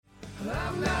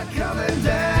coming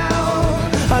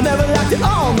down. I never liked it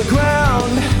on the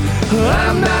ground.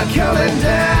 I'm not coming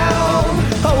down.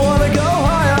 I wanna go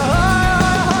higher, higher,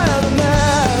 higher than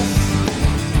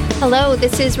this. Hello,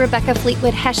 this is Rebecca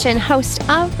Fleetwood Hessian, host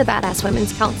of the Badass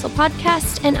Women's Council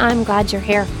podcast, and I'm glad you're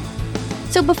here.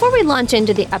 So before we launch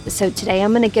into the episode today,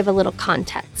 I'm going to give a little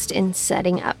context in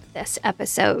setting up this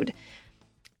episode.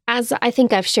 As I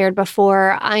think I've shared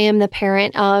before, I am the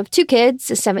parent of 2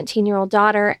 kids, a 17-year-old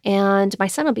daughter, and my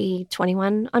son will be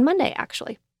 21 on Monday,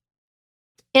 actually.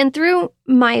 And through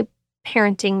my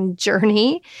parenting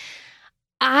journey,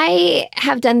 I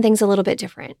have done things a little bit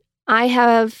different. I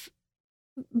have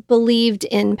believed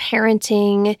in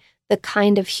parenting the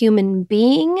kind of human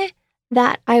being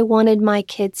that I wanted my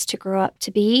kids to grow up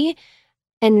to be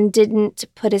and didn't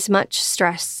put as much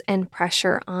stress and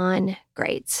pressure on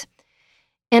grades.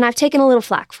 And I've taken a little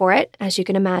flack for it, as you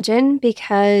can imagine,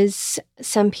 because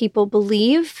some people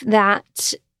believe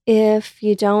that if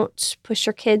you don't push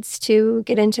your kids to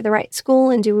get into the right school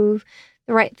and do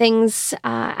the right things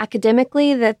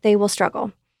academically, that they will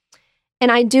struggle.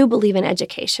 And I do believe in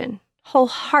education,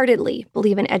 wholeheartedly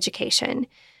believe in education.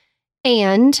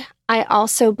 And I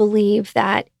also believe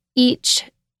that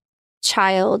each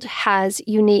child has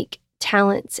unique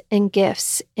talents and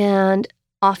gifts, and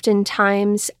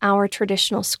oftentimes our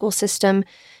traditional school system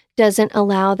doesn't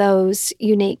allow those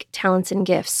unique talents and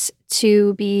gifts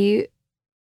to be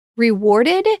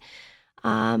rewarded.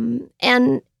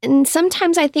 And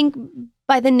sometimes I think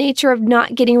by the nature of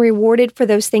not getting rewarded for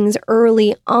those things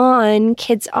early on,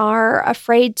 kids are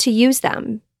afraid to use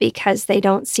them because they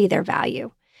don't see their value.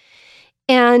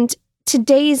 And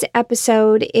today's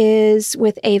episode is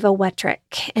with Ava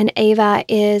Wettrick, and Ava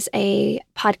is a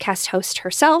podcast host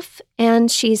herself,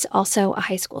 and she's also a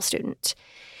high school student.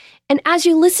 And as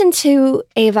you listen to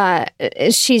Ava,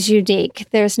 she's unique.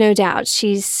 There's no doubt.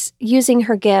 She's using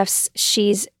her gifts.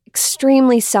 She's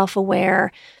extremely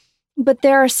self-aware. But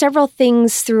there are several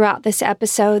things throughout this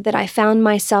episode that I found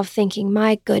myself thinking,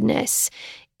 my goodness,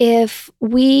 if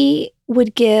we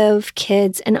would give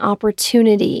kids an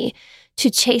opportunity to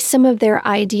chase some of their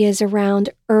ideas around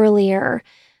earlier,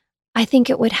 I think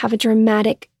it would have a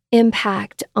dramatic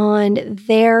impact on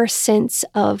their sense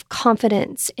of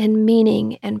confidence and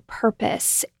meaning and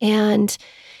purpose. And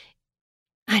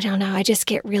I don't know, I just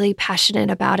get really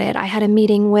passionate about it. I had a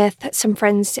meeting with some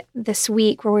friends this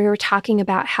week where we were talking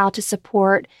about how to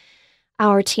support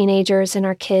our teenagers and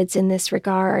our kids in this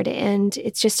regard. And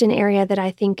it's just an area that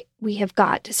I think we have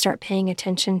got to start paying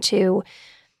attention to.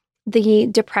 The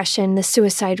depression, the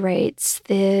suicide rates,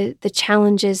 the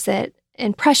challenges that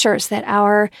and pressures that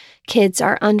our kids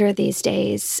are under these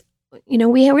days. You know,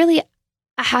 we really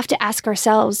have to ask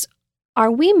ourselves,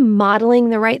 are we modeling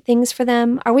the right things for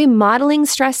them? Are we modeling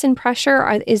stress and pressure?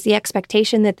 Or is the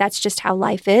expectation that that's just how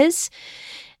life is?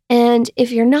 And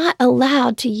if you're not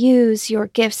allowed to use your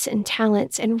gifts and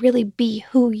talents and really be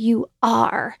who you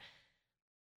are,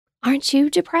 aren't you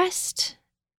depressed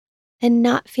and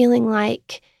not feeling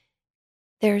like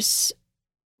there's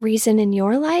reason in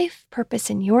your life, purpose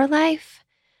in your life?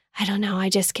 I don't know. I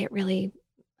just get really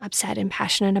upset and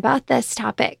passionate about this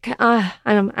topic.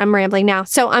 I'm rambling now.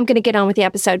 So I'm going to get on with the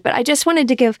episode. But I just wanted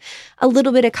to give a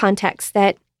little bit of context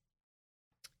that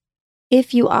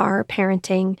if you are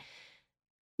parenting,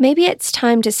 maybe it's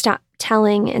time to stop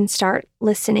telling and start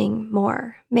listening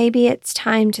more. Maybe it's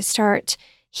time to start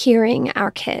hearing our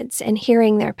kids and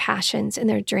hearing their passions and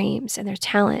their dreams and their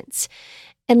talents,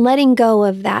 and letting go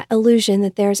of that illusion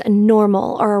that there's a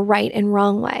normal or a right and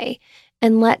wrong way,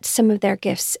 and let some of their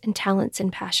gifts and talents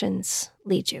and passions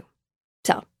lead you.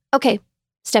 So, okay,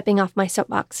 stepping off my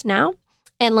soapbox now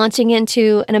and launching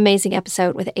into an amazing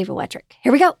episode with Ava Wettrick.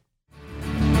 Here we go.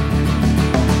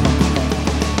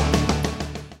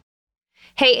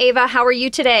 Hey, Ava, how are you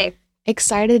today?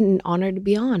 Excited and honored to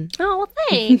be on. Oh, well,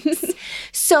 thanks.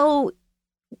 So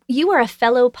you are a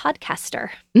fellow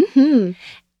podcaster. Mm-hmm.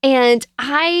 And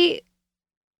I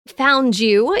found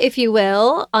you, if you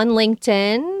will, on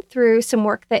LinkedIn through some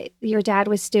work that your dad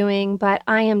was doing. But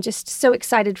I am just so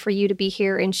excited for you to be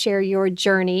here and share your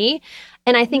journey.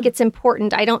 And I think it's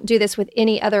important. I don't do this with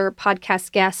any other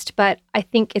podcast guest, but I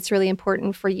think it's really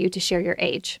important for you to share your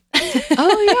age.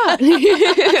 Oh,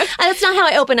 yeah. That's not how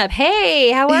I open up. Hey,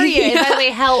 how are you? And by the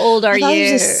way, how old are you?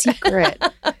 That was a secret.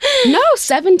 No,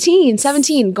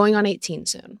 17, going on 18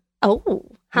 soon. Oh,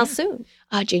 how soon?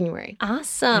 January.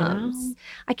 Awesome. Yeah.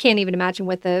 I can't even imagine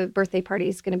what the birthday party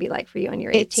is going to be like for you on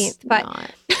your 18th. It's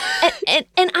not.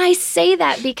 And I say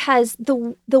that because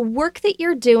the work that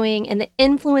you're doing and the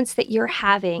influence that you're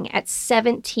having at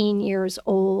 17 years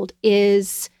old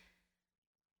is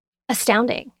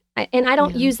astounding. And I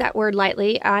don't use that word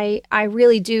lightly. I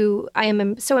really do. I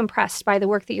am so impressed by the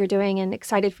work that you're doing and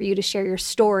excited for you to share your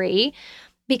story,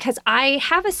 because I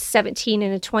have a 17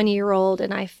 and a 20-year-old,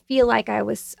 and I feel like I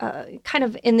was kind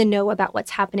of in the know about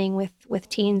what's happening with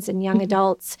teens and young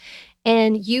adults.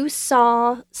 And you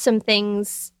saw some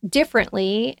things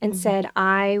differently and said,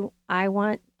 I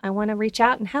want to reach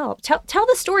out and help. Tell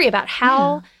the story about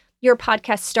how your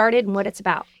podcast started and what it's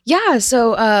about. Yeah.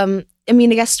 So, I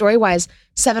guess story-wise,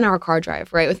 7-hour car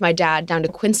drive, right, with my dad down to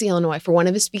Quincy, Illinois for one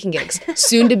of his speaking gigs.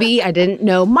 Soon to be, I didn't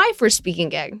know my first speaking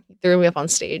gig. He threw me up on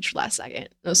stage last second.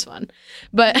 It was fun.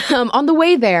 But on the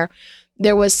way there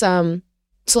was some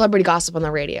celebrity gossip on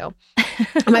the radio.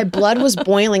 And my blood was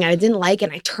boiling and I didn't like it.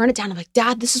 And I turned it down. I'm like,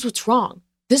 Dad, this is what's wrong.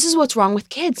 This is what's wrong with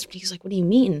kids. He's like, what do you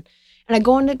mean? And I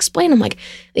go on to explain. I'm like,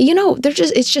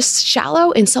 it's just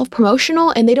shallow and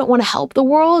self-promotional, and they don't want to help the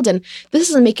world. And this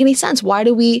doesn't make any sense. Why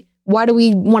do we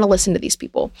want to listen to these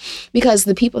people? Because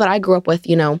the people that I grew up with,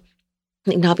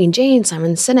 Navi and Jane,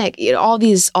 Simon Sinek, all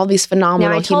these phenomenal.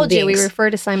 Now, I told you beings. we refer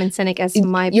to Simon Sinek as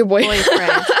your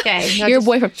boyfriend. Okay, your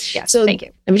boyfriend. Yes, so thank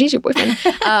you. He's your boyfriend.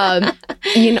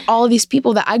 All of these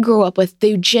people that I grew up with,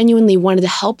 they genuinely wanted to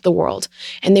help the world,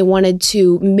 and they wanted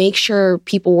to make sure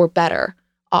people were better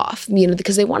off,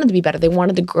 because they wanted to be better. They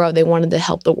wanted to grow. They wanted to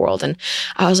help the world. And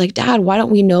I was like, Dad, why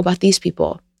don't we know about these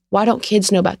people? Why don't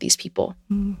kids know about these people?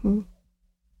 Mm-hmm.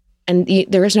 And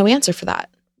there is no answer for that.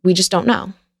 We just don't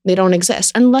know. They don't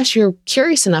exist unless you're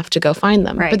curious enough to go find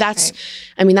them. Right, but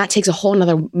that takes a whole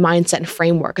nother mindset and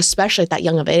framework, especially at that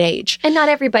young of an age. And not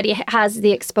everybody has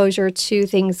the exposure to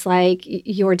things like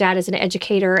your dad as an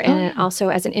educator and also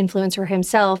as an influencer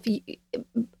himself.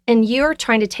 And you're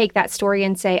trying to take that story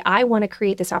and say, I want to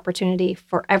create this opportunity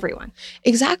for everyone.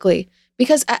 Exactly.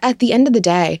 Because at the end of the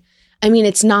day,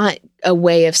 it's not a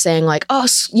way of saying like, oh,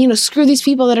 screw these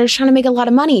people that are trying to make a lot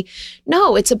of money.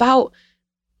 No, it's about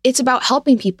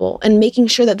helping people and making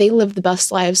sure that they live the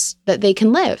best lives that they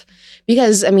can live.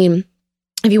 Because,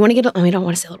 if you want to get, I don't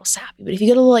want to say a little sappy, but if you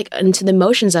get a little into the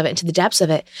emotions of it, into the depths of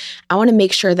it, I want to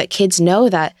make sure that kids know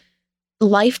that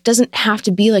life doesn't have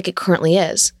to be like it currently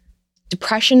is.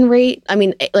 Depression rate, the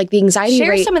anxiety rate.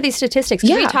 Share some of these statistics,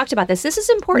 because we talked about this. This is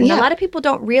important. A lot of people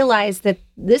don't realize that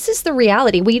this is the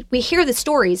reality. We hear the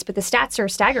stories, but the stats are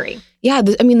staggering. Yeah,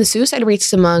 the suicide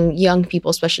rates among young people,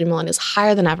 especially millennials,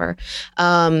 higher than ever.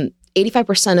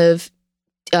 85%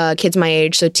 of kids my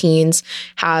age, so teens,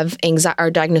 are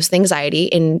diagnosed with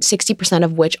anxiety, and 60%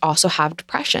 of which also have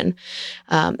depression.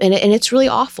 And it's really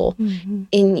awful. Mm-hmm.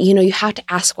 And, you have to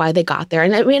ask why they got there.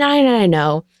 And I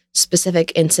know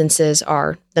specific instances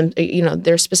are them,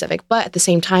 they're specific, but at the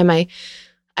same time, I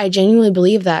genuinely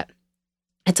believe that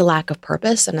it's a lack of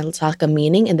purpose and it's a lack of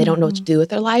meaning, and they don't know what to do with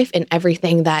their life, and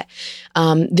everything that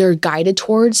they're guided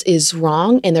towards is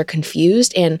wrong, and they're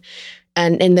confused, and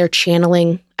they're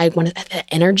channeling that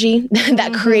energy,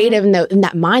 that creative, and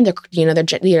that mind.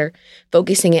 They're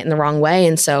focusing it in the wrong way,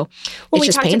 and so it's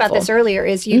just painful. We talked about this earlier.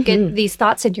 Is you get these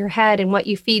thoughts in your head, and what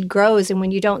you feed grows, and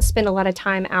when you don't spend a lot of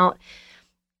time out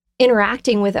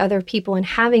interacting with other people and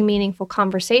having meaningful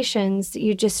conversations,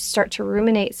 you just start to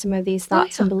ruminate some of these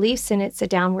thoughts and beliefs, and it's a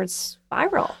downward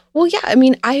spiral. Well, yeah.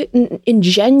 I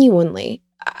genuinely,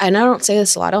 and I don't say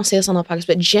this a lot, I don't say this on the podcast,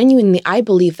 but genuinely, I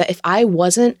believe that if I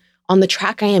wasn't on the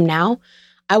track I am now,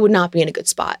 I would not be in a good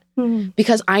spot.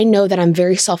 Because I know that I'm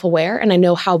very self-aware, and I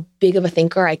know how big of a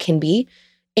thinker I can be.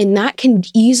 And that can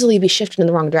easily be shifted in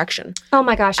the wrong direction. Oh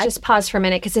my gosh, just pause for a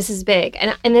minute, because this is big.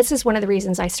 And this is one of the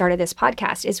reasons I started this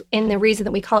podcast, and the reason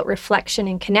that we call it reflection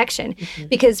and connection.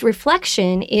 Because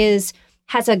reflection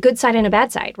has a good side and a bad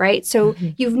side, right? So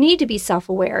you need to be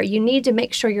self-aware. You need to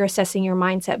make sure you're assessing your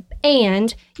mindset.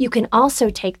 And you can also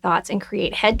take thoughts and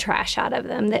create head trash out of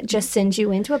them that just sends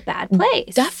you into a bad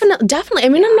place. Definitely.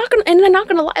 I'm not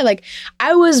gonna lie. Like,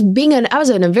 I was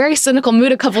in a very cynical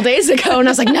mood a couple days ago, and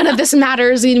I was like, none of this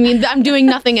matters. I'm doing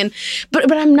nothing.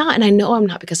 But I'm not, and I know I'm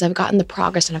not, because I've gotten the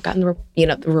progress, and I've gotten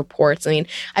the reports.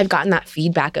 I've gotten that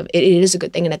feedback of it is a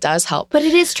good thing, and it does help. But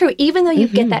it is true. Even though you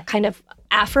get that kind of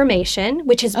affirmation,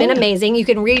 which has been amazing. You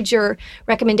can read your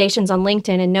recommendations on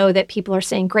LinkedIn and know that people are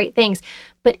saying great things.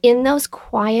 But in those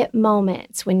quiet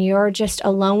moments when you're just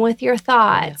alone with your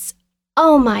thoughts,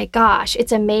 oh my gosh,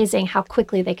 it's amazing how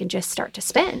quickly they can just start to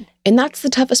spin. And that's the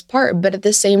toughest part. But at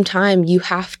the same time, you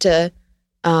have to,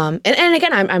 and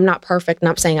again, I'm not perfect.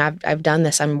 Not saying I've done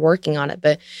this. I'm working on it.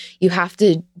 But you have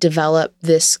to develop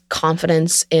this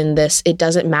confidence in this. It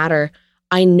doesn't matter.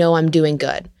 I know I'm doing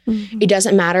good. It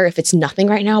doesn't matter if it's nothing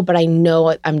right now, but I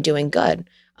know I'm doing good,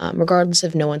 regardless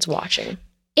if no one's watching.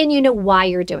 and you know why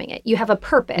you're doing it. You have a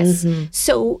purpose.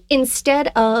 So instead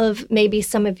of maybe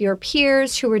some of your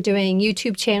peers who are doing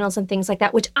YouTube channels and things like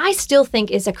that, which I still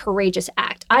think is a courageous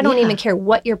act. I don't even care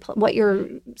what you're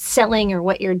selling or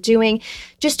what you're doing,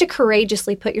 just to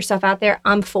courageously put yourself out there,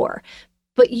 I'm for.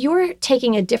 But you're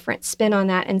taking a different spin on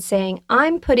that and saying,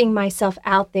 I'm putting myself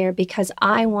out there because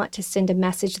I want to send a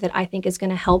message that I think is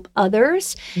going to help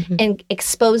others and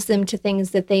expose them to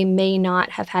things that they may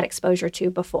not have had exposure to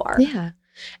before. Yeah.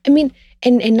 I mean,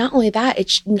 and not only that,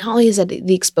 it's not only is it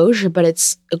the exposure, but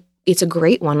it's a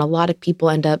great one. A lot of people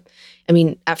end up, I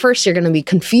mean, at first you're going to be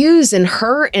confused and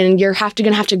hurt, and you're going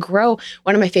to have to grow.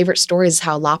 One of my favorite stories is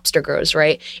how lobster grows,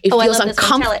 right? It feels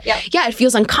uncomfortable. Yeah, it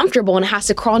feels uncomfortable, and it has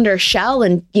to crawl under a shell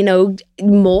and,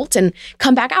 molt and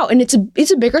come back out. And it's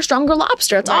a bigger, stronger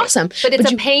lobster. It's awesome. But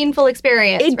it's a painful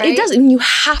experience, right? It does. And you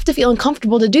have to feel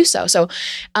uncomfortable to do so. So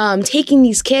taking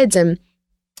these kids and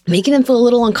making them feel a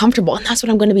little uncomfortable. And that's what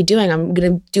I'm going to be doing. I'm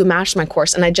going to do a mastermind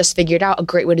course. And I just figured out a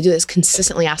great way to do this,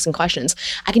 consistently asking questions.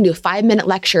 I can do a 5-minute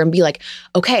lecture and be like,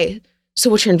 okay, so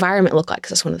what's your environment look like? Because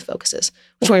that's one of the focuses.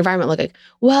 What's your environment look like?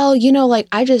 Well,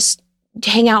 I just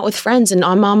hang out with friends and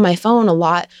I'm on my phone a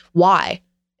lot. Why?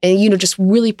 And, just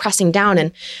really pressing down.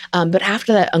 And, but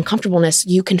after that uncomfortableness,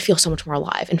 you can feel so much more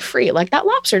alive and free, like that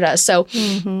lobster does. So,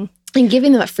 and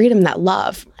giving them that freedom, that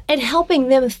love. And helping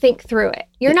them think through it.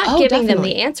 You're not giving them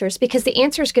the answers, because the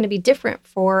answer is going to be different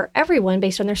for everyone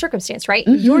based on their circumstance, right?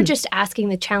 You're just asking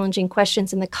the challenging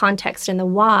questions and the context and the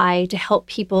why to help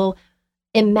people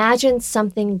imagine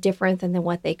something different than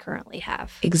what they currently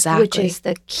have. Exactly. Which is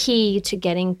the key to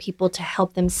getting people to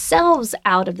help themselves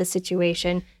out of the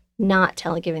situation, not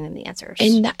giving them the answers.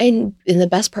 And the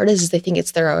best part is they think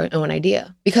it's their own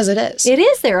idea, because it is. It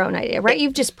is their own idea, right?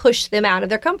 You've just pushed them out of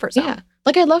their comfort zone. Yeah.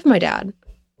 Like, I love my dad.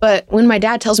 But when my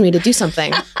dad tells me to do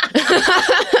something.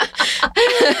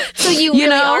 So you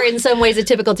really are in some ways a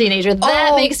typical teenager.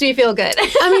 That makes me feel good.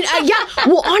 I mean, yeah.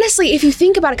 Well, honestly, if you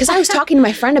think about it, because I was talking to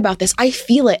my friend about this, I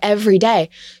feel it every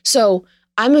day. So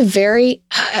I'm a very,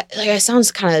 it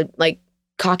sounds kind of like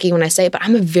cocky when I say it, but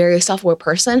I'm a very self-aware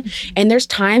person. And there's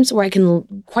times where I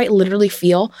can quite literally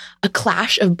feel a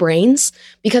clash of brains,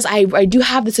 because I do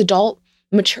have this adult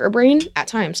mature brain at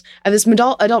times. I have this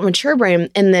adult mature brain,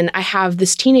 and then I have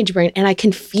this teenage brain, and I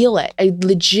can feel it. I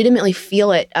legitimately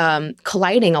feel it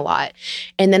colliding a lot.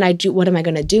 And then what am I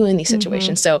going to do in these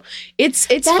situations? So it's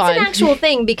That's fun. An actual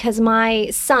thing, because my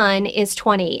son is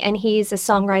 20 and he's a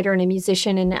songwriter and a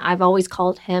musician, and I've always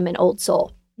called him an old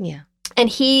soul. Yeah. And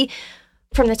he,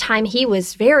 from the time he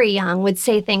was very young, would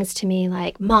say things to me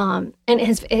like, Mom, and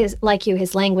his like you,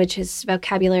 his language, his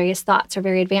vocabulary, his thoughts are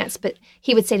very advanced, but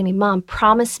he would say to me, Mom,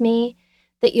 promise me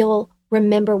that you'll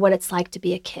remember what it's like to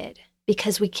be a kid,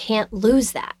 because we can't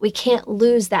lose that. We can't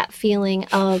lose that feeling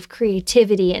of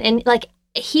creativity. And like,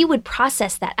 he would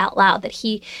process that out loud, that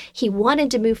he wanted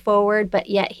to move forward, but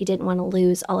yet he didn't want to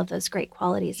lose all of those great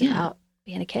qualities about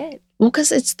being a kid. Well,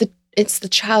 because it's the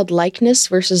childlikeness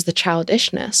versus the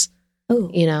childishness. Ooh,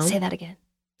 say that again.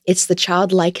 It's the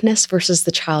childlikeness versus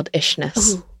the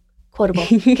childishness. Ooh, quotable.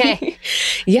 Okay.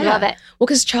 Yeah. Love it. Well,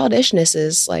 because childishness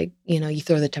is like, you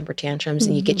throw the temper tantrums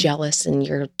and you get jealous, and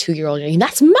you're a 2-year-old, and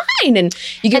that's mine. And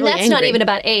you get and really that's angry. Not even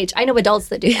about age. I know adults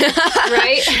that do that,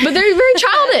 right? But they're very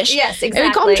childish. Yes, exactly. And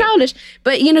we call them childish.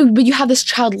 But, but you have this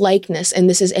childlikeness, and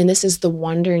this is the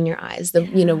wonder in your eyes.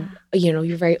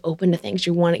 You're very open to things.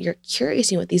 You're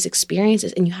curious, with these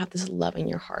experiences, and you have this love in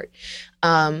your heart.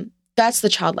 That's the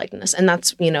childlikeness. And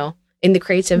that's, in the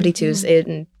creativity too,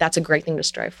 and that's a great thing to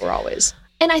strive for always.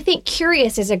 And I think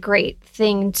curious is a great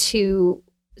thing to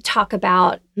talk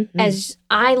about as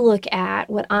I look at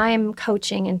what I'm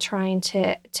coaching and trying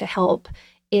to help,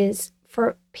 is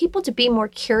for people to be more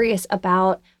curious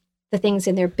about the things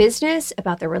in their business,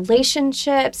 about their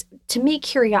relationships. To me,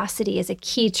 curiosity is a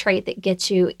key trait that gets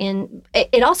you in.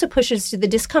 It also pushes to the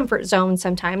discomfort zone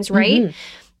sometimes, right?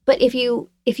 But if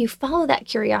you follow that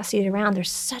curiosity around,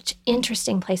 there's such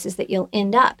interesting places that you'll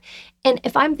end up. And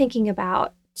if I'm thinking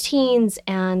about teens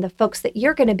and the folks that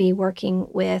you're going to be working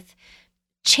with,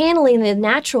 channeling the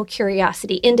natural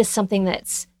curiosity into something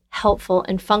that's helpful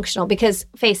and functional, because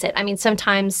face it, I mean,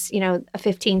 sometimes, a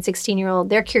 15, 16-year-old,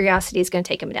 their curiosity is going to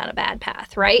take them down a bad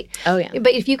path, right? Oh, yeah.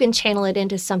 But if you can channel it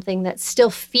into something that still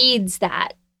feeds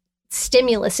that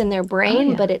stimulus in their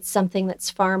brain, but it's something that's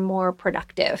far more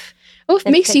productive. Well,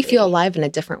 it makes you feel alive in a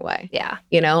different way. Yeah.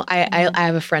 I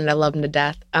have a friend, I love him to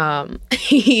death.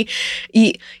 He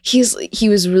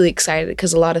was really excited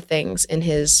because a lot of things in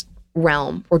his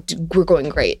realm were going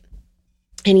great.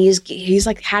 And he's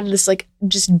like had this like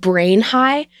just brain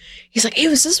high. He's like, hey,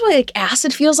 is this what like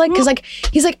acid feels like? Because like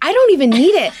he's like, I don't even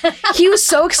need it. He was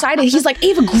so excited. He's like,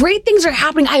 Ava, great things are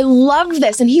happening. I love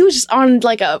this. And he was just on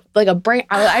like a brain.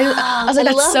 I was like,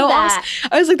 that's so awesome.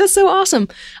 I was like, that's so awesome.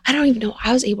 I don't even know.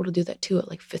 I was able to do that too at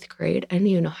like 5th grade. I didn't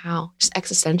even know how. Just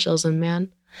existentialism,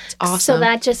 man. It's awesome. So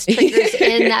that just triggers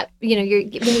in that, when you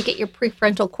get your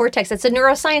prefrontal cortex, it's a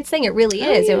neuroscience thing. It really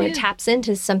is. It taps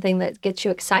into something that gets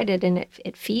you excited and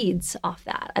it feeds off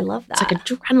that. I love that. It's like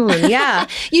adrenaline. Yeah.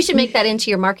 You should make that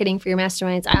into your marketing for your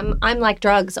masterminds. I'm like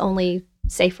drugs, only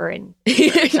safer and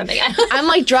something. I'm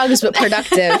like drugs, but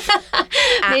productive.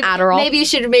 Adderall. Maybe you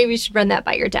should run that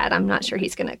by your dad. I'm not sure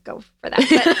he's going to go for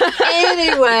that. But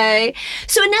anyway,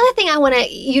 so another thing I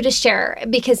want you to share,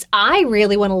 because I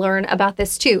really want to learn about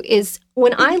this too, is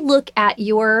when I look at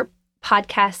your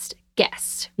podcast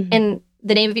guest, and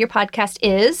the name of your podcast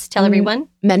is, tell everyone.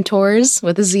 Mentors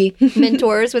with a Z.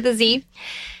 Mentors with a Z.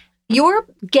 Your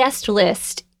guest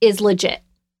list is legit.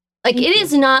 Like, it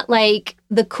is not like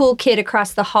the cool kid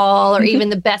across the hall or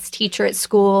even the best teacher at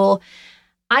school.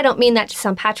 I don't mean that to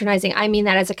sound patronizing. I mean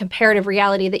that as a comparative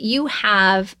reality, that you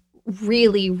have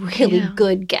really, really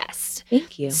good guests.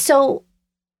 Thank you. So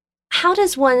how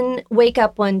does one wake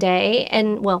up one day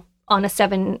and, well, on a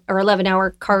 7 or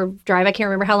 11-hour car drive, I can't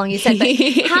remember how long you said, but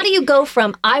how do you go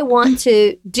from, I want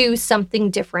to do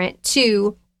something different,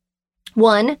 to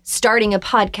one, starting a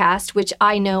podcast, which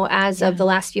I know as of the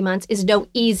last few months is no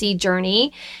easy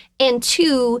journey, and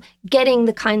two, getting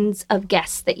the kinds of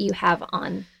guests that you have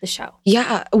on the show?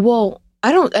 Yeah, well,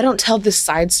 I don't tell this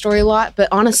side story a lot, but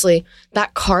honestly,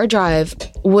 that car drive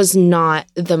was not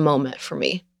the moment for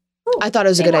me. Ooh, I thought it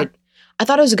was a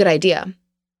good idea,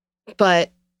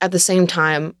 but at the same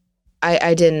time,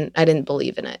 I didn't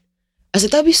believe in it. I was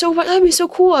like, that'd be so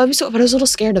cool. But I was a little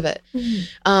scared of it.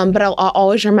 But I'll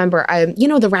always remember,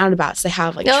 the roundabouts, they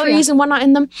have like trees and whatnot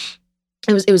in them.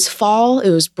 It was fall,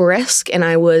 it was brisk, and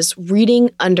I was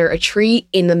reading under a tree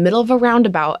in the middle of a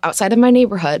roundabout outside of my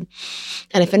neighborhood.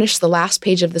 And I finished the last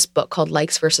page of this book called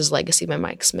Likes versus Legacy by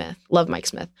Mike Smith. Love Mike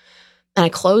Smith. And I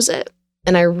close it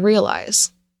and I just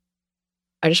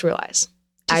realize.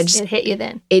 It hit you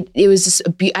then. It was just,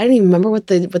 I didn't even remember what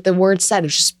the word said. It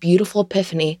was just beautiful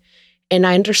epiphany. And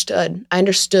I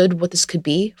understood what this could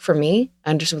be for me. I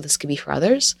understood what this could be for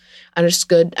others. I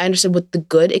understood what the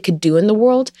good it could do in the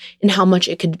world and how much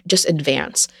it could just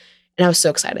advance. And I was so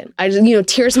excited. I just,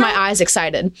 tears in my eyes,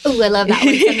 excited. Oh, I love that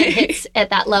when something hits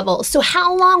at that level. So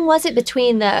how long was it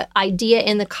between the idea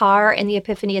in the car and the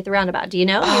epiphany at the roundabout? Do you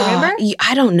know? Do you remember?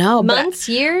 I don't know. Months,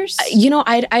 years?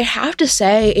 I have to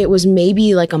say it was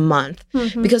maybe like a month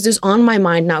because it was on my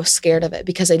mind and I was scared of it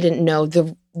because I didn't know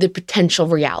the potential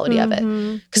reality of it.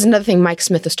 Because another thing Mike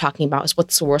Smith was talking about is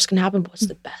what's the worst can happen, but what's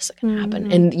the best that can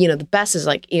happen. And, the best is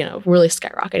like, really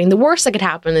skyrocketing. The worst that could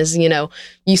happen is,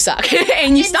 you suck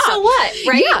and you stop. So what,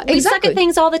 right? Yeah, exactly. We suck at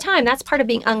things all the time. That's part of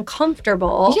being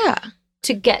uncomfortable. Yeah.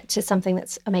 To get to something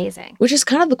that's amazing. Which is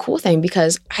kind of the cool thing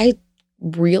because I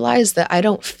realized that I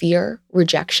don't fear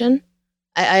rejection.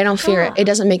 I don't fear it. It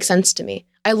doesn't make sense to me.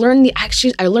 I learned the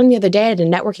other day at a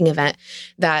networking event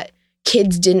that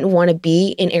kids didn't want to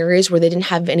be in areas where they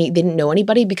didn't know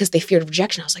anybody because they feared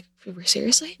rejection. I was like,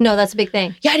 seriously? No, that's a big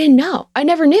thing. Yeah, I didn't know. I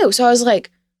never knew. So I was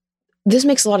like, this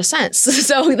makes a lot of sense.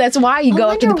 So that's why you go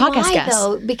up to the podcast guest.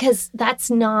 Though, because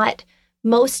that's not,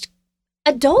 most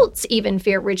adults even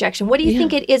fear rejection. What do you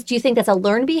think it is? Do you think that's a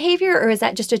learned behavior, or is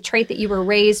that just a trait that you were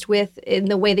raised with in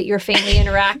the way that your family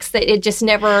interacts, that it just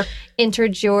never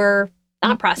entered your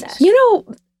thought process?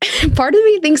 Part of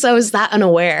me thinks I was that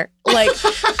unaware. Like,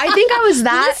 I think I was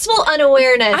that blissful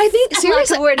unawareness. I think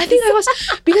seriously, I think I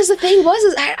was, because the thing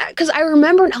was, because I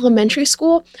remember in elementary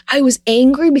school, I was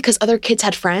angry because other kids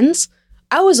had friends.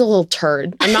 I was a little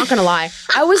turd. I'm not gonna lie.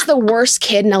 I was the worst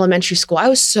kid in elementary school. I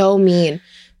was so mean.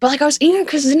 But like I was angry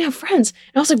because I didn't have friends.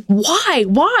 And I was like,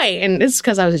 why? And it's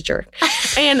because I was a jerk.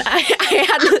 And I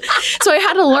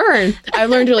had to learn. I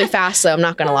learned really fast, so I'm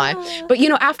not going to lie. But,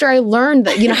 after I learned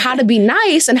that, how to be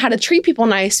nice and how to treat people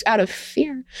nice out of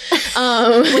fear.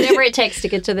 Whatever it takes to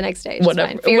get to the next stage.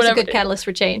 Fear is a good catalyst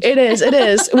for change. It is.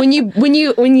 That's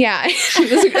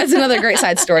another great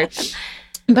side story.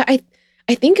 But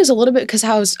I think it's a little bit because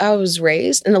how I was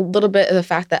raised, and a little bit of the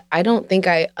fact that I don't think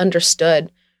I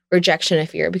understood rejection and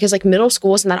fear, because like middle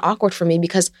school wasn't that awkward for me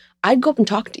because I'd go up and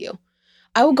talk to you.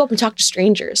 I would go up and talk to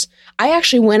strangers. I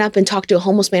actually went up and talked to a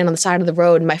homeless man on the side of the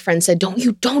road, and my friend said, don't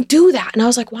do that. And I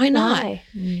was like, why not?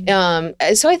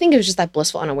 Why? So I think it was just that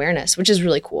blissful unawareness, which is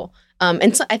really cool.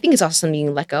 And so I think it's also something you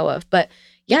can let go of. But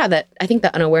yeah, I think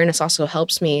that unawareness also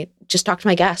helps me just talk to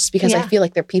my guests because I feel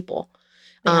like they're people.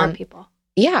 They are people.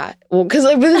 Yeah, well, because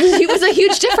it was a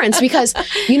huge difference because,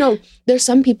 there's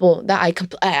some people that I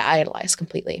idolize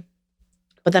completely.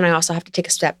 But then I also have to take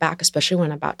a step back, especially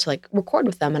when I'm about to like record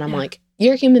with them. And I'm like,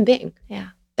 you're a human being. Yeah.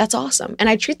 That's awesome. And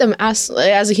I treat them as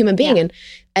a human being.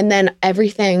 And then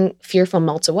everything fearful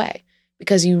melts away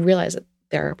because you realize that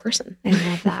they're a person. I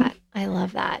love that. I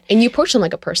love that. And you approach them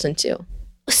like a person too.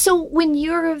 So when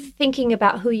you're thinking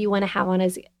about who you want to have on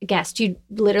as a guest, you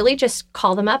literally just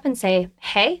call them up and say,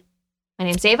 hey, my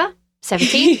name's Ava,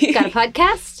 17, got a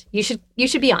podcast. You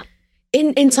should be on.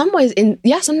 In some ways,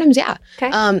 sometimes, yeah. Okay.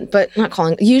 But not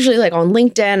calling. Usually, like on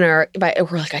LinkedIn or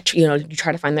you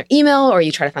try to find their email or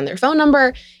you try to find their phone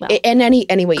number. Well, in any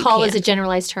way you can. Call is a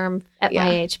generalized term at my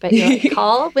age, but you're like,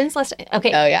 call. When's the last time?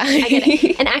 Okay. Oh yeah. I get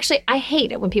it. And actually, I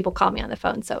hate it when people call me on the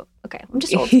phone. So okay, I'm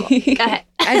just old school. Go ahead.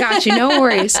 I got you. No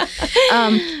worries.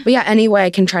 But yeah, any way I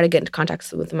can try to get into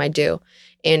contact with them, I do.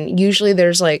 And usually,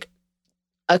 there's like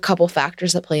a couple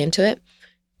factors that play into it.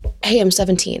 Hey, I'm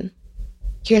 17.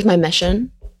 Here's my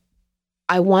mission.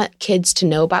 I want kids to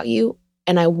know about you.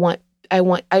 And I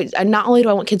not only do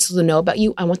I want kids to know about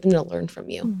you, I want them to learn from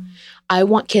you. Mm. I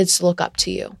want kids to look up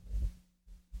to you.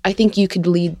 I think you could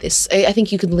lead this. I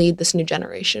think you could lead this new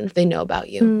generation if they know about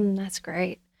you. That's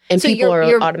great. And so people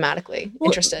are automatically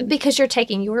interested. Because you're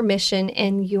taking your mission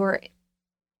and you're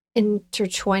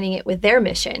intertwining it with their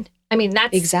mission. I mean,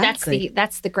 that's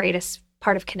the greatest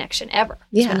part of connection ever.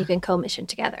 Yeah. When you can co-mission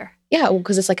together. Yeah, well,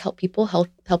 because it's like help people,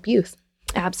 help youth.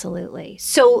 Absolutely.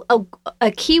 So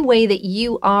a key way that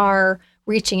you are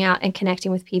reaching out and connecting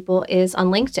with people is on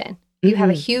LinkedIn. You have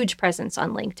a huge presence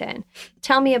on LinkedIn.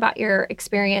 Tell me about your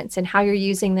experience and how you're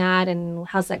using that and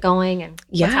how's that going and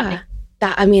what's happening.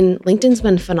 LinkedIn's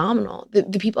been phenomenal.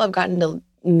 The people I've gotten to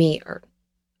meet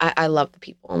I love the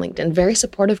people on LinkedIn. Very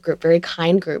supportive group, very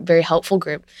kind group, very helpful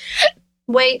group.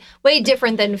 Way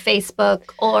different than Facebook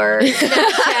or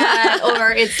Snapchat,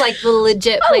 or it's like the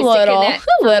legit place to connect.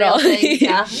 A little.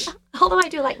 Yeah. Although I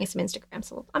do like me some Instagram,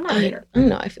 so I'm not a hater. I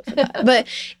know, I feel for that. But,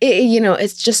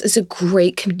 it's a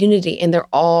great community, and they're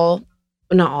all,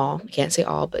 not all, I can't say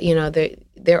all, but,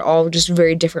 they're all just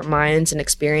very different minds and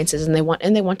experiences, and they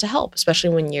want to help,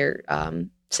 especially when you're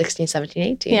 16, 17,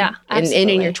 18. Yeah, absolutely.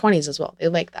 And in your 20s as well. They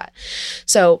like that.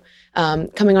 So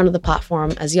coming onto the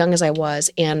platform as young as I was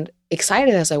and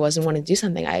excited as I was and wanted to do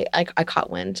something, I caught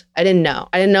wind. I didn't know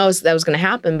that was going to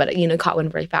happen, but caught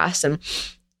wind very fast. And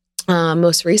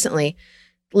most recently,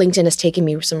 LinkedIn has taken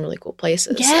me some really cool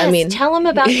places. Yes, tell them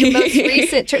about your most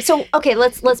recent trip. So, okay,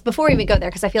 let's before we even go there,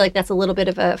 because I feel like that's a little bit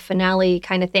of a finale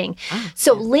kind of thing.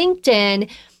 So LinkedIn,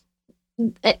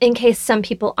 in case some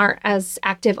people aren't as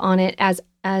active on it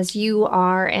as you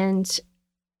are, and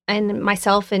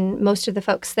myself and most of the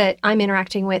folks that I'm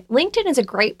interacting with, LinkedIn is a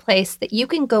great place that you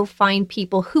can go find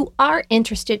people who are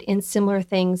interested in similar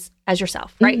things as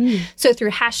yourself, right? Mm-hmm. So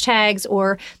through hashtags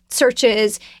or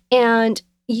searches, and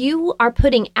you are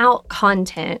putting out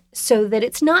content so that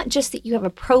it's not just that you have a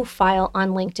profile on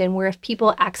LinkedIn where if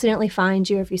people accidentally find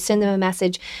you, or if you send them a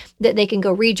message, that they can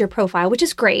go read your profile, which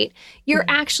is great. You're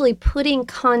actually putting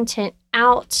content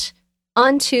out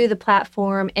onto the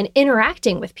platform and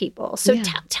interacting with people. So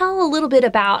tell a little bit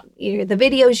about the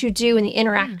videos you do and the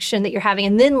interaction that you're having,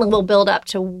 and then we'll build up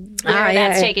to where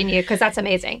that's taking you, because that's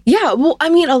amazing. Yeah, well,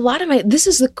 a lot of this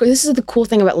is the cool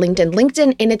thing about LinkedIn.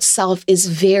 LinkedIn in itself is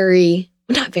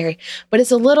not very, but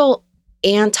it's a little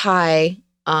anti-filter.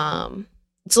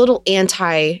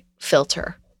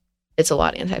 It's a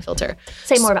lot anti-filter.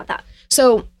 Say more about that.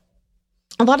 So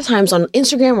a lot of times on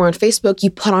Instagram or on Facebook,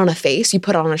 you put on a face, you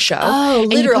put on a show. Oh,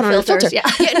 literal filters. Yeah.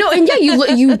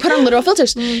 You put on literal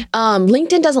filters.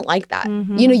 LinkedIn doesn't like that.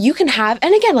 Mm-hmm. You can have,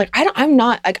 and again,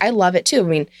 I love it too. I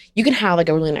mean, you can have like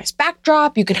a really nice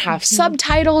backdrop, you can have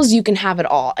subtitles, you can have it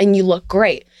all, and you look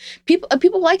great.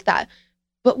 People like that.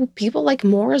 But what people like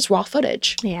more is raw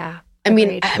footage. Yeah.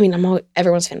 Agreed.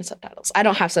 Everyone's fan of subtitles. I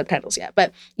don't have subtitles yet,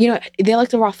 but they like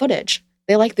the raw footage.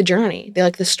 They like the journey. They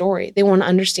like the story. They want to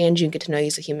understand you and get to know you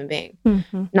as a human being,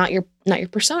 not your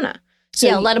persona.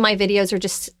 So a lot of my videos are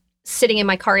just sitting in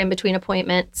my car in between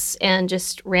appointments and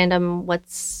just random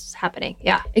what's happening.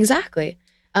 Yeah, exactly.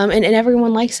 And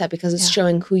everyone likes that because it's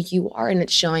showing who you are, and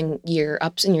it's showing your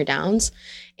ups and your downs,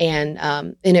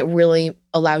 and it really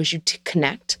allows you to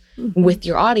connect with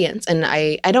your audience. And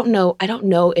I don't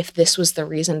know if this was the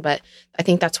reason, but I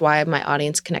think that's why my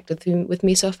audience connected with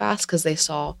me so fast, because they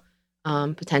saw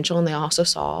potential, and they also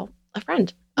saw a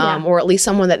friend, or at least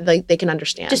someone that they can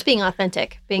understand. Just being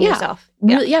authentic, being yourself.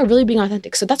 Really being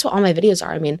authentic. So that's what all my videos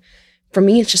are. I mean, for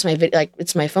me, it's just my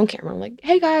it's my phone camera. I'm like,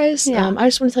 hey guys, I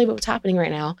just want to tell you about what's happening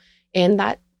right now, and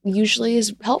that usually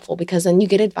is helpful because then you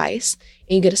get advice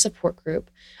and you get a support group.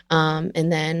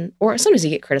 And then, or sometimes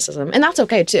you get criticism, and that's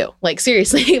okay too. Like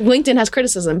seriously, LinkedIn has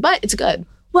criticism, but it's good.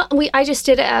 Well, I just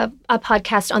did a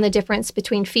podcast on the difference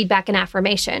between feedback and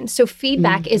affirmation. So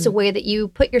feedback is a way that you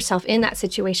put yourself in that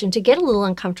situation to get a little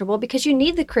uncomfortable because you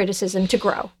need the criticism to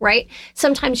grow, right?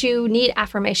 Sometimes you need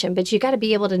affirmation, but you got to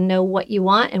be able to know what you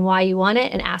want and why you want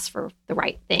it and ask for the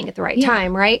right thing at the right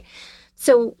time, right?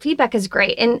 So feedback is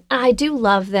great. And I do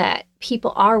love that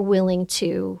people are willing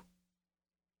to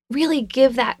really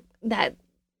give that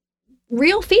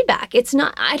real feedback. It's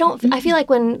not, I feel like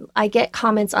when I get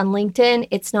comments on LinkedIn,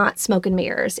 it's not smoke and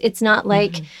mirrors. It's not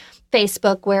like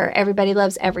Facebook where everybody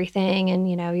loves everything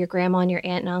and, your grandma and your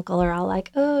aunt and uncle are all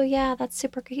like, oh yeah, that's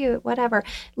super cute, whatever.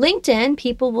 LinkedIn,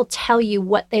 people will tell you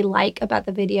what they like about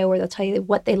the video or they'll tell you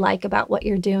what they like about what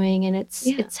you're doing. And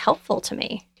it's helpful to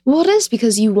me. Well, it is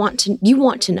because you want to know. You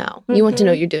want to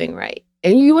know you're doing right.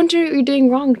 And you want to know you're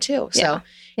doing wrong too. So,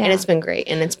 and it's been great.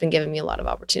 And it's been giving me a lot of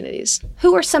opportunities.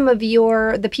 Who are some of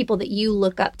the people that you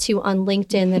look up to on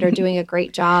LinkedIn that are doing a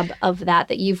great job of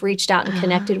that you've reached out and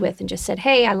connected with and just said,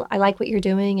 hey, I like what you're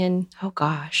doing and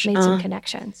made some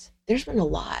connections? There's been a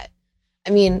lot.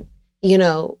 I mean,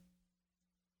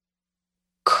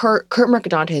 Kurt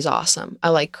Mercadante is awesome. I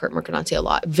like Kurt Mercadante a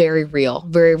lot. Very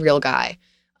real guy.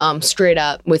 Straight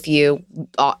up with you.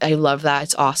 I love that.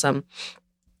 It's awesome.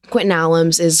 Quentin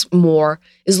Allums is a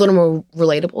little more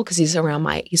relatable because he's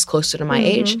closer to my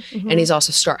age, and he's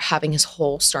also having his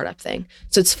whole startup thing.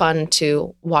 So it's fun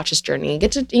to watch his journey. You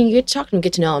get to talk to him,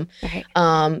 get to know him. Right.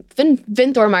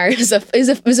 Vin Thormeyer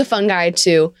is a fun guy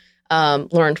to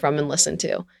learn from and listen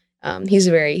to. He's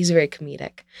very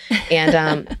comedic, and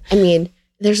I mean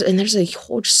there's a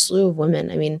whole slew of women.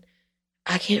 I mean,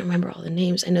 I can't remember all the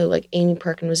names. I know like Amy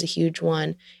Perkin was a huge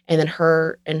one, and then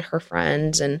her and her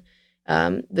friends and.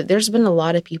 But there's been a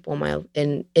lot of people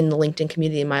in the LinkedIn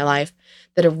community in my life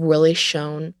that have really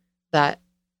shown that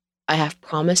I have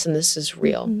promise and this is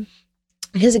real.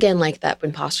 Because again, like that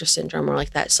imposter syndrome or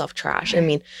like that self-trash. I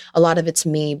mean, a lot of it's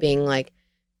me being like,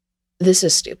 this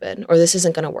is stupid or this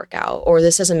isn't going to work out or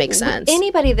this doesn't make sense.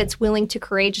 Anybody that's willing to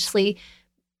courageously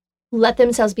let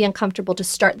themselves be uncomfortable to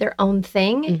start their own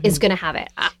thing is going to have it.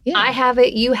 I have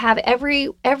it. You have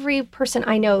every person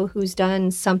I know who's done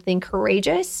something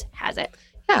courageous has it.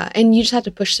 Yeah. And you just have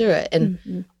to push through it.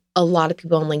 And a lot of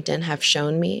people on LinkedIn have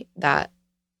shown me that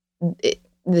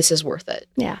this is worth it.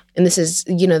 Yeah. And this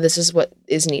is what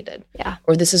is needed. Yeah.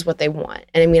 Or this is what they want.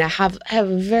 And I mean, I have a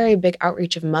very big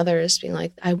outreach of mothers being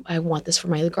like, I want this for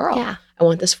my girl. Yeah. I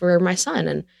want this for my son.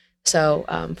 And so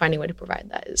finding a way to provide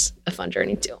that is a fun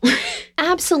journey too.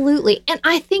 Absolutely. And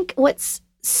I think what's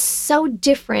so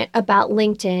different about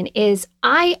LinkedIn is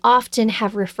I often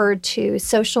have referred to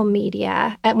social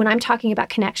media, when I'm talking about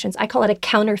connections, I call it a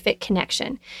counterfeit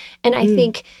connection. And I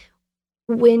think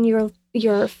when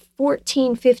you're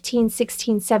 14, 15,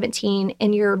 16, 17,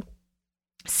 and you're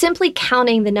simply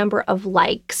counting the number of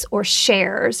likes or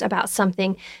shares about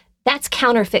something, that's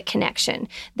counterfeit connection.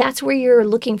 That's where you're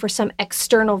looking for some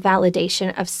external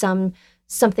validation of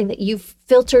something that you've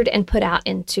filtered and put out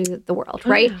into the world,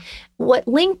 right? What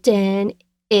LinkedIn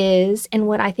is, and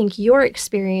what I think your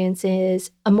experience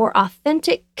is, a more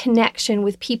authentic connection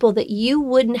with people that you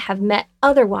wouldn't have met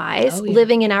otherwise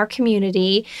living in our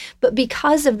community. But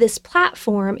because of this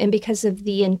platform and because of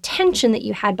the intention that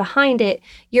you had behind it,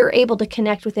 you're able to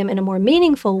connect with them in a more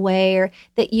meaningful way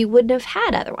that you wouldn't have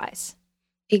had otherwise.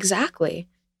 Exactly.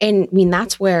 And I mean,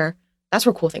 that's where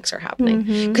cool things are happening.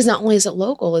 Because not only is it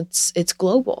local, it's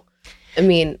global. I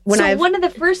mean, one of the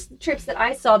first trips that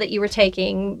I saw that you were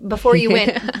taking before you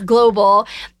went global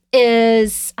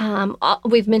is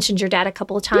we've mentioned your dad a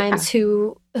couple of times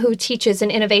who teaches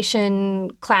an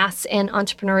innovation class in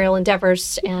entrepreneurial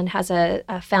endeavors and has a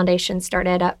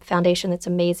started up foundation that's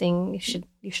amazing.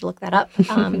 You should look that up,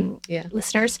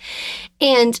 listeners.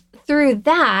 And through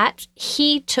that,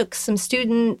 he took some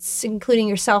students, including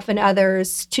yourself and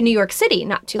others, to New York City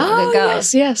not too long ago.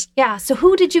 Yes. Yeah. So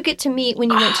who did you get to meet when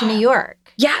you went to New York?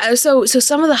 Yeah, so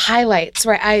some of the highlights,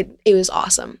 right? It was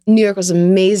awesome. New York was an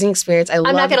amazing experience. I'm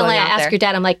not gonna lie. I asked your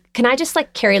dad. I'm like, can I just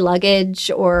carry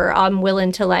luggage, or I'm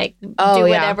willing to do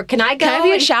whatever. Can I go? Can I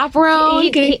be a chaperone?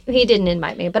 He didn't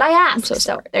invite me, but I asked. I'm so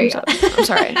sorry. There you go. I'm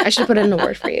sorry. I should have put in a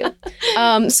word for you.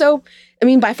 So I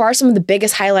mean, by far, some of the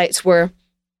biggest highlights were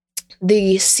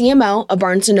the CMO of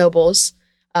Barnes & Noble's,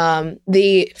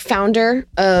 the founder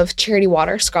of Charity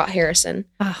Water, Scott Harrison.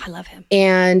 Oh, I love him.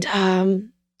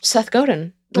 And Seth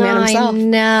Godin, the man himself. I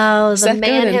know, the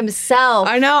man himself.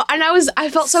 I know. And I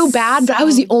felt so bad, but I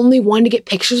was the only one to get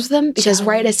pictures with him because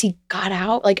right as he got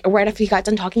out, right after he got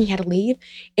done talking, he had to leave.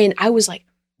 And I was like,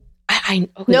 okay,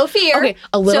 no fear. Okay,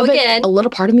 a little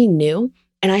part of me knew.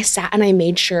 And I sat and I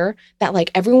made sure that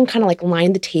like everyone kind of like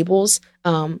lined the tables,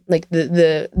 like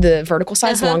the vertical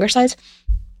sides, the longer sides.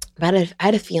 But I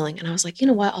had a feeling, and I was like, you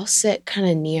know what? I'll sit kind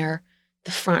of near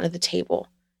the front of the table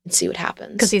and see what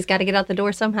happens. Because he's got to get out the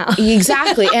door somehow.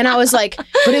 Exactly. And I was like,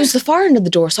 but it was the far end of the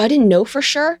door, so I didn't know for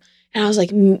sure. And I was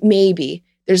like, maybe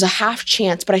there's a half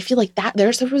chance, but I feel like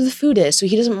there's where the food is, so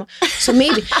he doesn't. So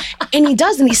maybe, and he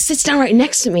does, and he sits down right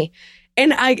next to me.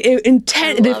 And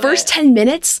the first 10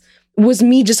 minutes was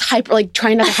me just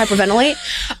trying not to hyperventilate.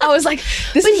 I was like,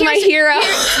 this is my hero.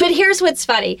 But here's what's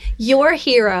funny. Your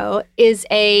hero is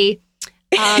a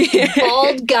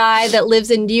bald guy that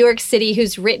lives in New York City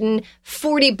who's written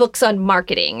 40 books on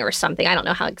marketing or something. I don't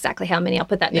know exactly how many. I'll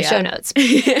put that in the show notes.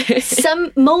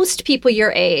 Most people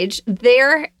your age,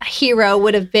 their hero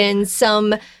would have been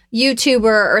some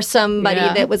YouTuber or somebody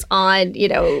that was on,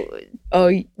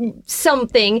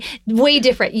 something way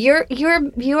different. You're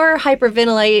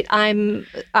hyperventilate.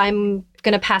 I'm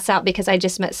gonna pass out because I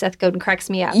just met Seth Godin. Cracks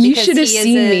me up. You should have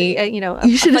seen me.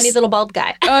 A funny little bald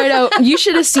guy. Oh no! You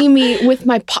should have seen me with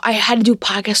my. I had to do a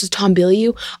podcast with Tom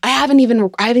Bilyeu. I haven't even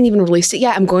released it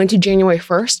yet. I'm going to January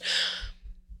 1st.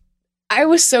 I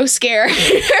was so scared.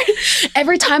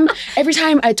 Every time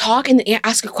I talk and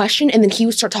ask a question, and then he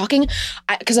would start talking,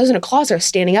 because I was in a closet, I was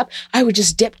standing up, I would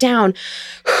just dip down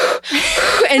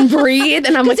and breathe,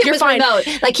 and I'm like, "You're fine." Remote.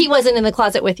 Like he wasn't in the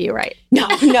closet with you, right? No.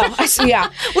 Yeah,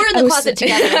 we're in the closet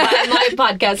together in my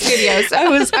podcast studio. So.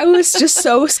 I was just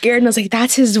so scared, and I was like,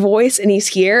 "That's his voice, and he's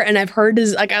here." And I've heard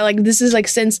his this is like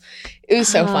since. It was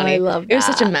so funny. I love that. It was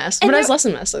such a mess, but it was less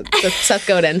and less with Seth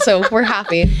Godin, so we're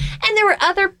happy. And there were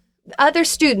other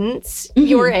students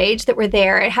your age that were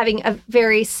there and having a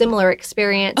very similar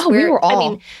experience. Oh, we were all. I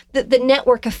mean, the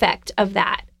network effect of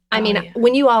that.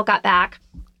 When you all got back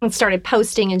and started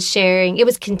posting and sharing, it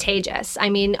was contagious. I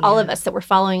mean, all of us that were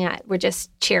following it were just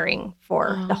cheering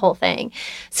for the whole thing.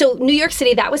 So New York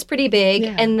City, that was pretty big.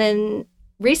 Yeah. And then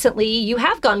recently you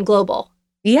have gone global.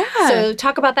 Yeah. So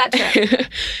talk about that trip.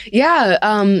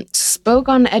 Spoke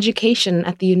on education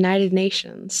at the United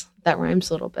Nations. That rhymes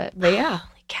a little bit, but yeah.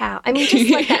 Cow. I mean, just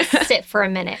let that sit for a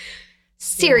minute.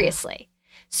 Seriously. Yeah.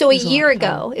 So a year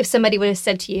ago, if somebody would have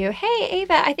said to you, "Hey,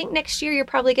 Ava, I think next year you're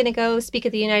probably going to go speak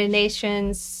at the United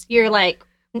Nations," you're like,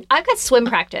 "I've got swim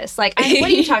practice. Like, what are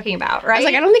you talking about?" Right? I was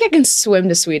like, I don't think I can swim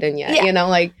to Sweden yet.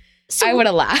 Yeah. So, I would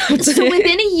have laughed. So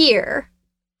within a year.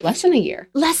 Less than a year.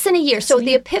 So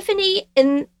the epiphany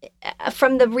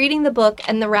from the reading the book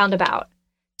and the roundabout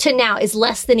to now is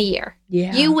less than a year.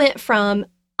 Yeah. You went from,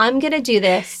 I'm going to do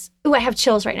this. Ooh, I have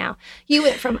chills right now. You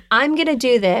went from, I'm going to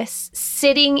do this,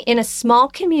 sitting in a small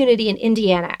community in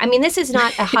Indiana. I mean, this is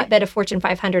not a hotbed of Fortune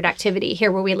 500 activity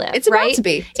here where we live, it's right? About to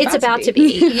be. It's about to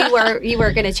be. You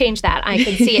are going to change that. I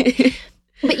can see it.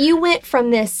 But you went from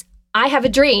this, I have a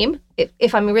dream,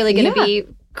 if I'm really going to be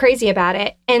crazy about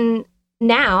it. And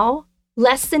now,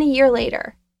 less than a year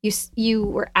later, you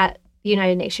were at the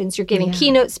United Nations. You're giving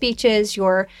keynote speeches.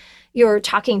 You're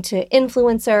talking to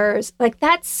influencers. Like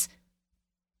that's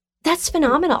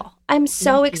phenomenal. I'm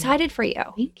so excited for you.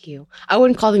 Thank you. I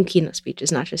wouldn't call them keynote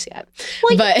speeches, not just yet.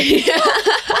 Well, but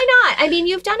why not? I mean,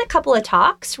 you've done a couple of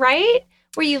talks, right?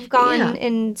 Where you've gone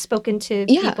and spoken to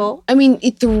people. I mean,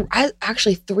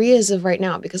 actually 3 as of right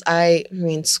now because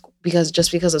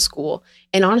because of school.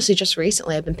 And honestly, just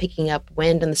recently, I've been picking up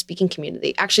wind in the speaking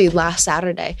community. Actually, last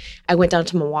Saturday, I went down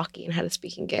to Milwaukee and had a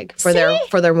speaking gig for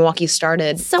their Milwaukee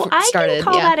Started. So I can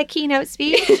call that a keynote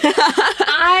speech.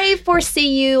 I foresee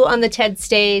you on the TED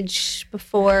stage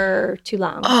before too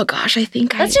long. Oh gosh,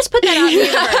 Let's just put that out in the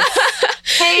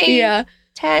universe. Hey,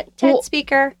 TED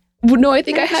speaker. Well, no, I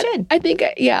think I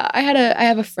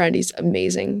have a friend. He's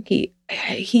amazing. He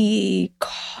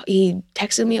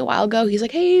texted me a while ago. He's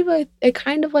like, "Hey, I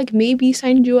kind of like maybe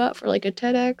signed you up for like a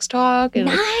TEDx talk." And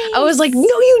nice. I was like, "No,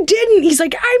 you didn't." He's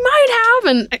like, "I might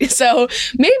have," and so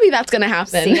maybe that's gonna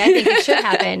happen. See, I think it should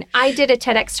happen. I did a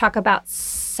TEDx talk about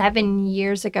 7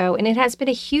 years ago, and it has been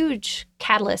a huge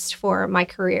catalyst for my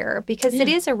career because it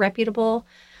is a reputable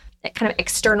kind of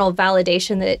external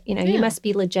validation that you must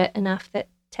be legit enough that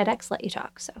TEDx let you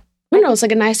talk. So it's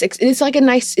like a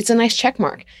nice check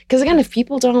mark. Because again, if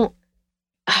people don't,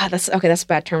 that's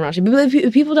bad terminology. But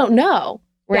if people don't know,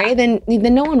 right? Then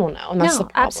no one will know, and that's the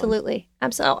problem. Absolutely.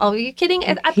 Oh, are you kidding?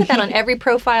 I put that on every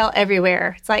profile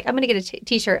everywhere. It's like I'm going to get a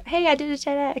T-shirt. Hey, I did a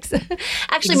TEDx.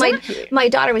 Actually, my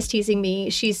daughter was teasing me.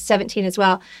 She's 17 as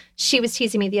well. She was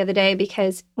teasing me the other day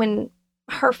because when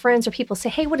her friends or people say,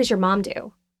 "Hey, what does your mom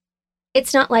do?"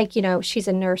 It's not like she's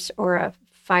a nurse or a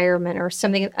fireman or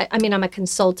something. I mean, I'm a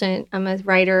consultant, I'm a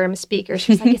writer, I'm a speaker.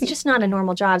 She's like, it's just not a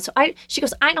normal job. So she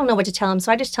goes, I don't know what to tell them.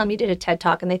 So I just tell them you did a TED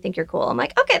Talk and they think you're cool. I'm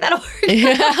like, okay, that'll work.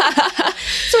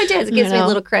 So it does. It gives me a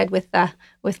little cred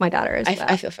with my daughter as well.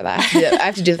 I feel for that. I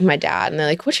have to do it with my dad. And they're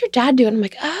like, what's your dad doing? I'm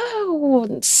like,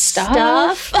 oh,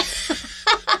 stuff.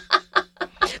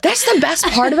 That's the best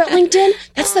part about LinkedIn.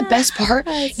 That's the best part.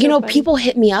 So funny. People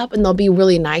hit me up and they'll be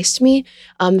really nice to me.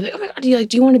 They're like, oh my God,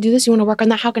 do you want to do this? You want to work on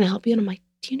that? How can I help you? And I'm like,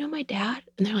 do you know my dad?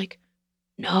 And they're like,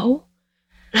 no.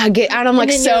 And I'm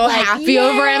like so happy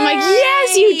over it. I'm like,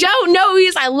 yes, you don't know who he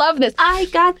is. I love this. I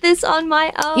got this on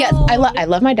my own. Yes, I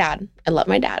love my dad. I love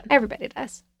my dad. Everybody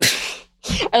does.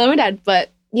 I love my dad,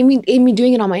 but me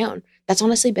doing it on my own. That's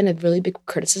honestly been a really big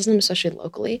criticism, especially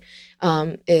locally,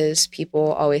 is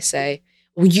people always say,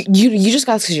 well, you just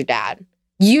got this because your dad.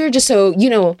 You're just so,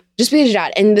 just because your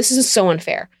dad. And this is so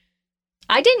unfair.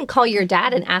 I didn't call your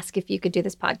dad and ask if you could do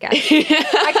this podcast.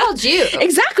 I called you.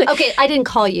 Exactly. Okay, I didn't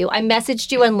call you. I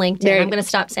messaged you on LinkedIn. I'm going to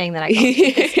stop saying that I called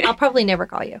you. I'll probably never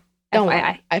call you. Don't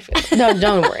worry.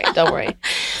 Don't worry. Don't worry.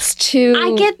 It's too.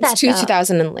 I get that. It's too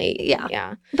 2000 and late.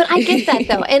 Yeah. But I get that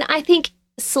though, and I think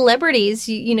celebrities,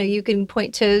 you can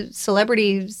point to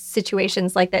celebrity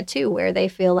situations like that too, where they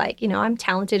feel like, I'm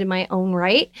talented in my own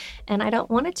right, and I don't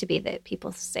want it to be that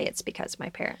people say it's because of my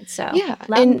parents. So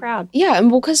loud and proud. Yeah, and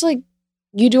because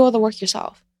you do all the work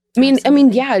yourself. Are some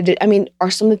of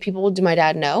the people, do my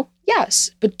dad know? Yes.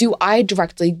 But do I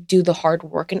directly do the hard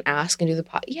work and ask and do the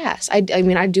Yes. I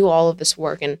do all of this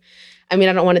work, and I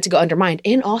don't want it to go undermined.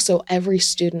 And also, every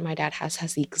student my dad has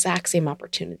the exact same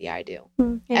opportunity I do.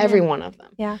 Every one of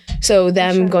them. Yeah. So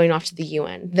them going off to the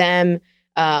UN, them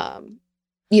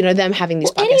them having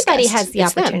these podcast anybody guests, has the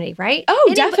opportunity, right?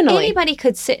 Oh, definitely. Anybody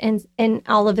could sit and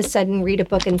all of a sudden read a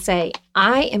book and say,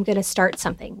 I am going to start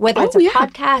something, whether it's a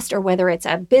podcast or whether it's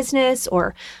a business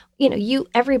or,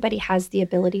 everybody has the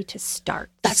ability to start.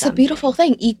 That's something. the beautiful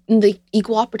thing, the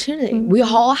equal opportunity. Mm-hmm. We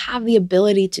all have the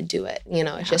ability to do it.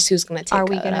 It's just who's going to take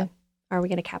it. Are we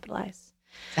going to capitalize?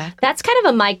 Exactly. That's kind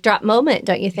of a mic drop moment,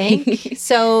 don't you think?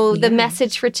 So the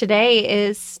message for today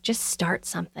is just start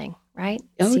something, right?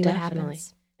 Oh, see definitely.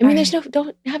 What happens.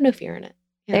 Don't have no fear in it.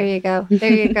 Yeah.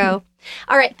 There you go.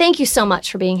 All right. Thank you so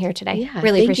much for being here today. Yeah,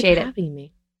 really appreciate it. Having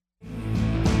me.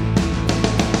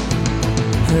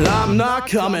 I'm not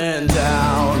coming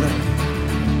down.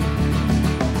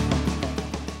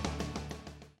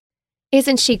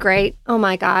 Isn't she great? Oh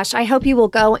my gosh. I hope you will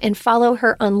go and follow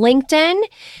her on LinkedIn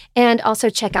and also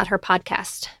check out her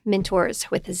podcast, Mentors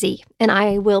with a Z. And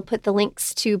I will put the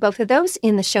links to both of those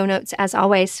in the show notes as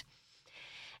always.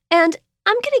 And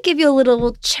I'm going to give you a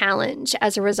little challenge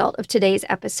as a result of today's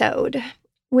episode,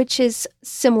 which is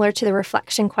similar to the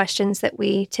reflection questions that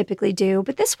we typically do,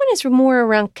 but this one is more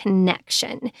around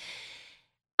connection.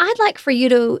 I'd like for you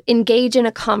to engage in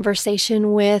a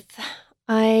conversation with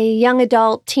a young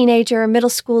adult, teenager, middle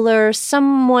schooler,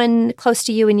 someone close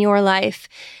to you in your life,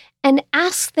 and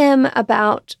ask them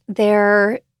about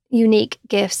their unique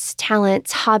gifts,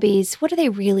 talents, hobbies. What are they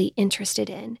really interested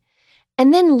in?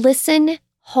 And then listen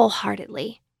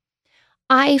wholeheartedly.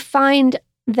 I find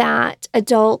that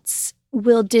adults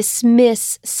will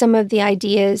dismiss some of the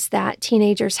ideas that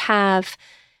teenagers have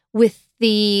with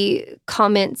the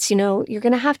comments, you're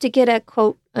going to have to get a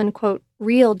quote unquote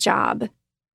real job.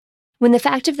 When the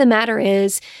fact of the matter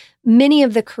is, many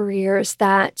of the careers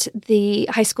that the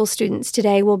high school students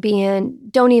today will be in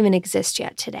don't even exist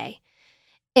yet today.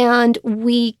 And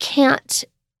we can't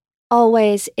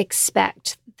always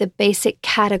expect the basic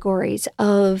categories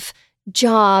of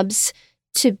jobs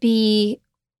to be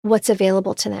what's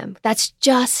available to them. That's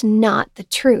just not the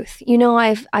truth.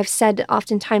 I've said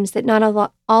oftentimes that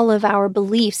not all of our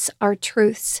beliefs are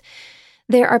truths.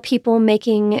 There are people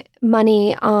making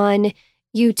money on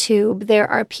YouTube. There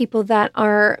are people that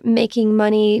are making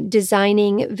money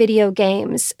designing video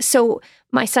games. So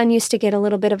my son used to get a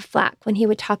little bit of flack when he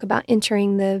would talk about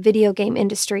entering the video game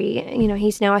industry.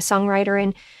 He's now a songwriter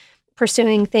and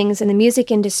pursuing things in the music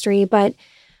industry, but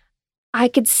I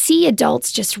could see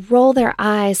adults just roll their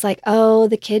eyes like, oh,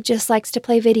 the kid just likes to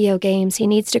play video games. He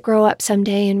needs to grow up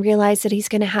someday and realize that he's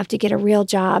going to have to get a real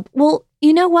job. Well,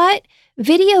 you know what?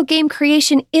 Video game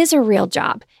creation is a real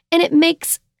job, and it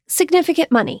makes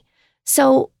significant money.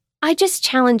 So I just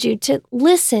challenge you to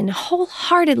listen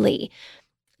wholeheartedly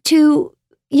to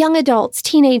young adults,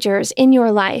 teenagers in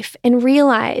your life, and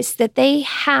realize that they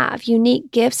have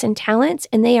unique gifts and talents,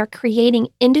 and they are creating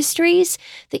industries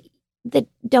that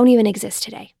don't even exist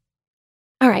today.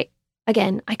 All right.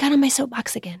 Again, I got on my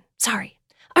soapbox again. Sorry.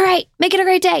 All right. Make it a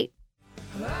great day.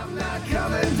 I'm not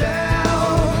coming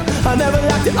down. I never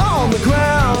left it on the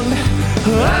ground.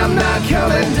 I'm not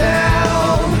coming down.